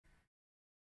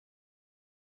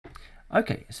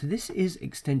Okay, so this is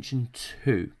extension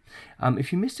 2.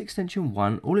 If you missed extension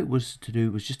 1, all it was to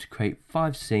do was just to create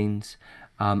 5 scenes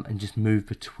and just move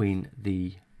between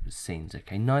the scenes.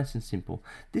 Okay, nice and simple.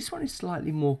 This one is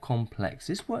slightly more complex.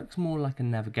 This works more like a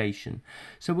navigation.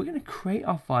 So we're going to create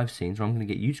our 5 scenes, or I'm going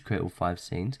to get you to create all 5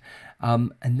 scenes,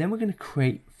 and then we're going to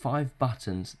create 5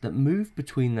 buttons that move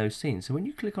between those scenes. So when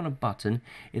you click on a button,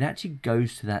 it actually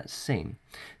goes to that scene.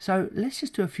 So let's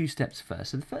just do a few steps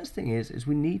first. So the first thing is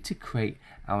we need to create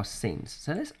our scenes.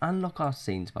 So let's unlock our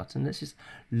scenes button. Let's just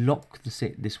lock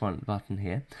this one button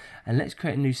here, and let's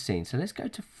create a new scene. So let's go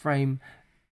to frame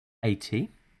 80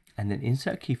 and then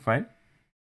insert keyframe,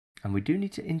 and we do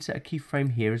need to insert a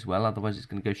keyframe here as well, otherwise it's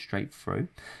going to go straight through.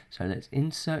 So let's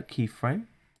insert keyframe.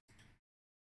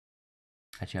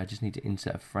 Actually, I just need to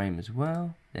insert a frame as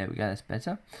well. There we go, that's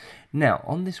better. Now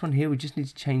on this one here, we just need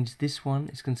to change this one.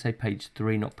 It's going to say page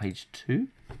 3, not page 2.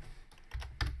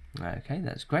 Okay,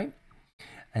 that's great.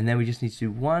 And then we just need to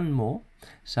do one more.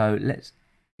 So let's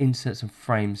insert some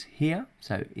frames here.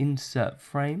 So insert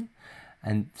frame.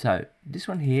 And so this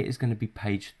one here is going to be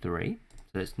page 3.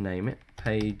 So let's name it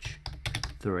page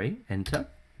 3, enter.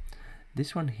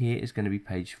 This one here is going to be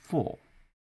page 4.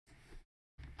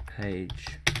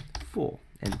 Page 4,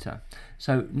 enter.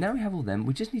 So now we have all them.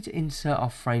 We just need to insert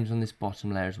our frames on this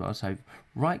bottom layer as well. So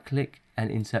right click and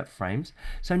insert frames.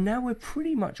 So now we're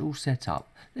pretty much all set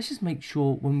up. Let's just make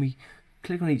sure when we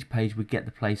click on each page we get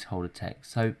the placeholder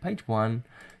text. So page 1,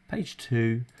 page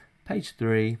 2, page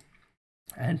 3,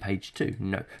 and page 2,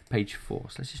 no, page 4.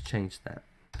 So let's just change that.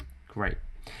 Great.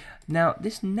 Now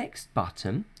this next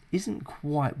button isn't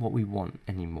quite what we want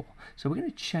anymore. So we're going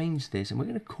to change this and we're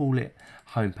going to call it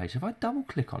home page. So if I double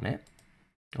click on it,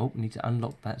 oh, we need to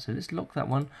unlock that. So let's lock that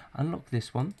one, unlock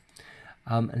this one,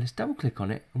 and let's double click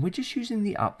on it. And we're just using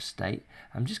the up state.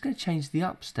 I'm just going to change the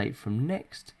up state from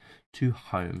next to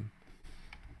home.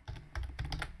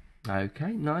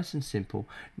 Okay, nice and simple.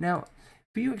 Now,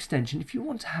 for your extension, if you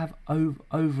want to have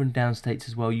over and down states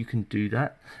as well, you can do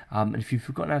that. And if you've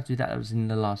forgotten how to do that, that was in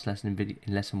the last lesson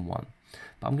in lesson 1.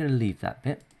 But I'm going to leave that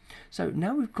bit. So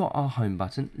now we've got our home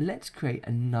button. Let's create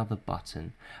another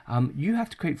button. You have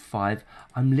to create 5.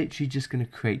 I'm literally just going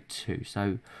to create 2.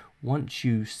 So once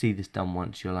you see this done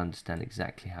once, you'll understand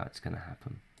exactly how it's going to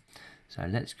happen. So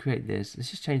let's create this.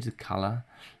 Let's just change the color.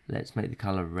 Let's make the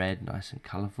color red, nice and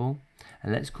colorful.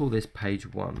 And let's call this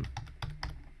page 1.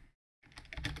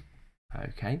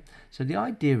 Okay, so the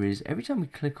idea is every time we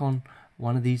click on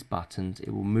one of these buttons,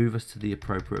 it will move us to the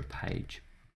appropriate page.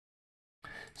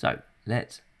 So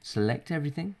let's select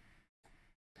everything,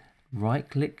 right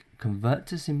click, convert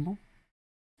to symbol,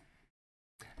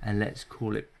 and let's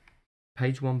call it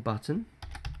page 1 button.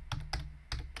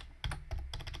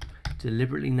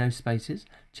 Deliberately no spaces,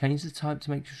 change the type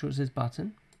to make sure it says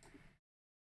button,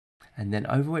 and then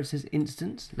over where it says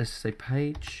instance, let's say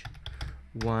page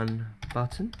 1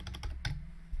 button.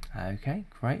 Okay,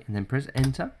 great, and then press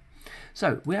enter.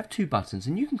 So we have 2 buttons,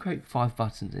 and you can create 5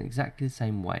 buttons in exactly the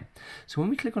same way. So when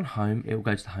we click on home, it will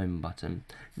go to the home button.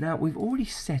 Now we've already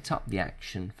set up the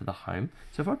action for the home.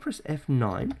 So if I press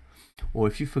F9, or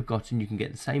if you've forgotten, you can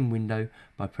get the same window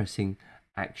by pressing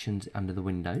actions under the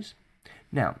windows.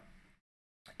 Now,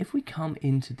 if we come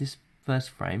into this first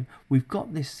frame, we've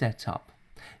got this set up.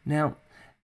 Now,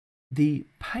 the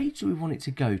page that we want it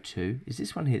to go to is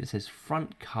this one here that says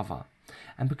front cover.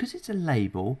 And because it's a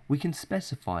label, we can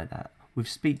specify that with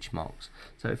speech marks.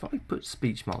 So if I put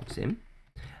speech marks in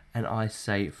and I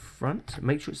say front,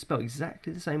 make sure it's spelled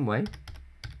exactly the same way,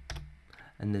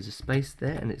 and there's a space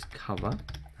there and it's cover.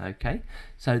 Okay,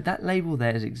 so that label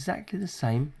there is exactly the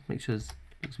same. Make sure it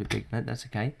looks a bit big, no, that's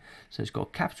okay. So it's got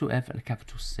a capital F and a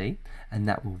capital C, and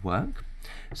that will work.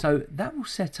 So that will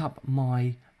set up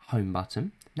my home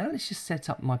button. Now let's just set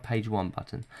up my page 1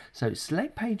 button. So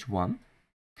select page 1,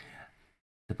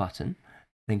 the button,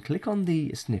 then click on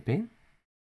the snipping,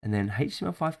 and then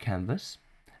HTML5 canvas,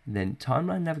 and then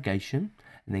timeline navigation,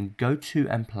 and then go to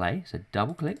and play. So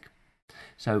double click.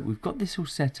 So we've got this all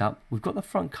set up. We've got the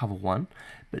front cover one,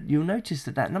 but you'll notice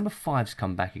that that number 5's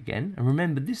come back again. And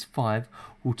remember, this 5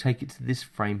 will take it to this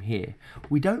frame here.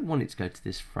 We don't want it to go to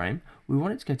this frame. We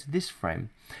want it to go to this frame.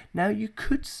 Now you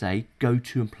could say go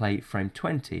to and play frame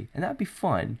 20, and that'd be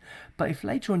fine. But if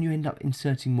later on you end up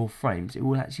inserting more frames, it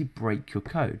will actually break your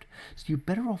code. So you're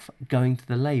better off going to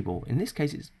the label. In this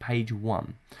case, it's page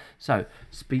 1. So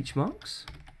speech marks,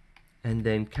 and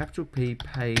then capital P,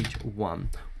 page 1.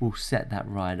 We'll set that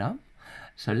right up.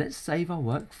 So let's save our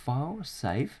work, file,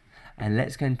 save, and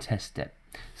let's go and test it.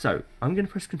 So I'm going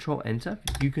to press Control Enter.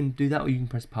 You can do that or you can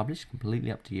press Publish,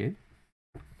 completely up to you.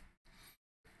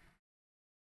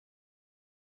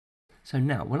 So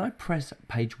now when I press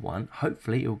page 1,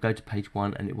 hopefully it will go to page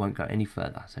 1 and it won't go any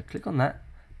further. So click on that,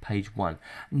 page 1.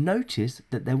 Notice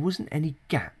that there wasn't any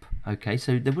gap, okay?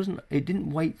 So it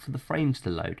didn't wait for the frames to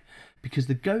load, because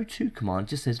the go to command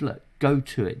just says, look, go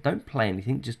to it. Don't play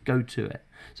anything, just go to it.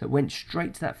 So it went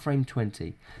straight to that frame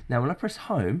 20. Now when I press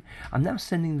home, I'm now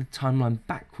sending the timeline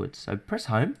backwards. So press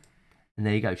home, and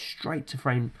there you go, straight to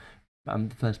frame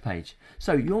the first page.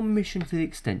 So your mission for the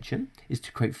extension is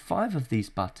to create 5 of these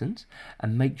buttons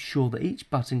and make sure that each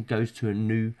button goes to a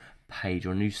new page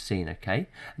or a new scene, okay?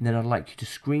 And then I'd like you to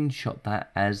screenshot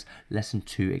that as lesson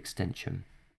 2 extension.